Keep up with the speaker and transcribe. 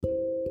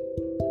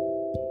Good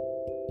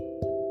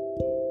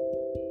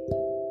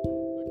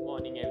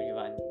morning,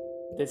 everyone.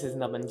 This is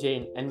Naman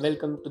Jain, and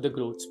welcome to the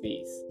Growth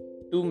Space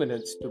 2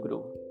 minutes to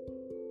grow.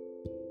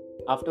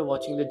 After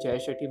watching the Jay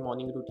Shetty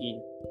morning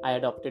routine, I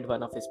adopted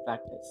one of his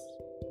practice,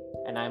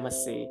 and I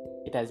must say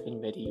it has been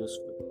very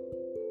useful.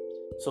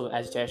 So,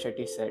 as Jay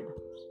Shetty said,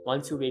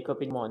 once you wake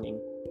up in the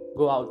morning,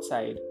 go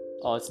outside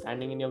or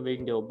standing in your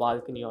window,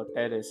 balcony, or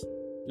terrace,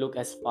 look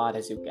as far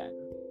as you can.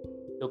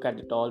 Look at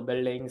the tall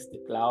buildings, the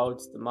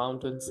clouds, the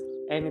mountains,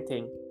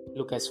 anything.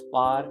 Look as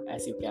far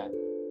as you can.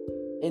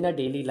 In our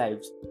daily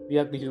lives, we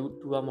are glued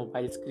to our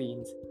mobile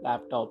screens,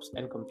 laptops,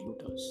 and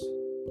computers.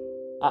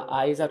 Our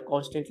eyes are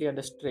constantly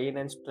under strain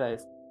and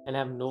stress and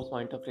have no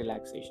point of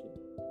relaxation.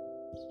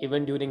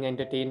 Even during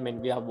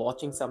entertainment, we are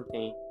watching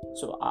something,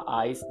 so our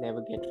eyes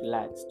never get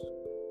relaxed.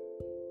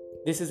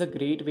 This is a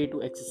great way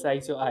to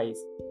exercise your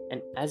eyes,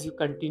 and as you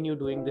continue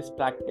doing this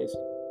practice,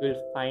 you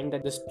will find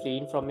that the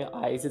strain from your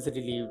eyes is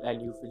relieved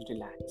and you feel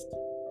relaxed.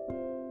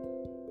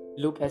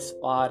 Look as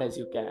far as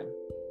you can.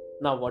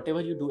 Now, whatever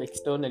you do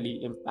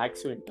externally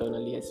impacts you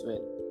internally as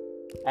well.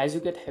 As you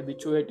get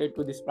habituated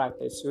to this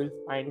practice, you will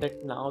find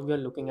that now you are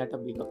looking at a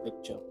bigger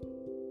picture.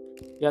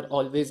 We are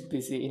always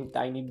busy in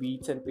tiny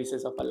beats and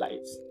pieces of our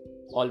lives,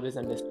 always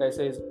under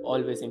stresses,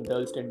 always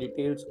indulged in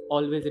details,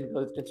 always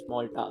indulged in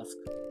small tasks,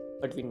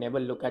 but we never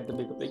look at the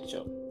bigger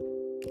picture.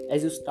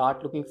 As you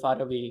start looking far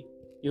away,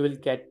 you will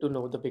get to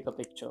know the bigger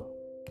picture.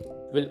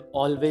 You will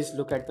always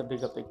look at the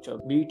bigger picture,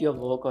 be it your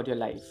work or your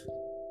life.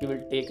 You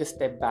will take a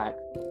step back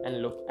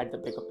and look at the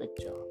bigger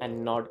picture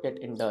and not get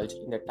indulged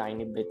in the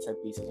tiny bits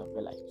and pieces of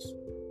your lives.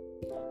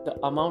 The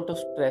amount of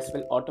stress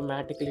will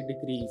automatically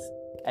decrease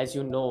as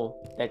you know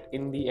that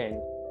in the end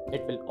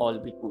it will all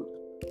be good.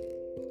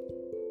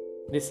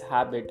 This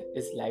habit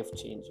is life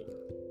changing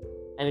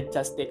and it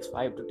just takes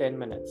 5 to 10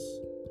 minutes.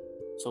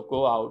 So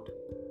go out,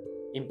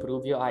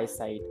 improve your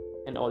eyesight,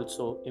 and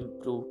also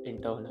improve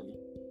internally.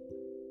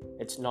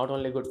 It's not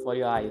only good for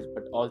your eyes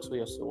but also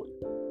your soul.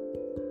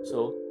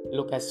 So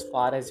look as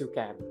far as you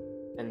can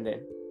and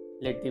then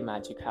let the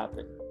magic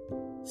happen.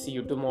 See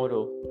you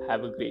tomorrow.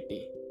 Have a great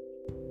day.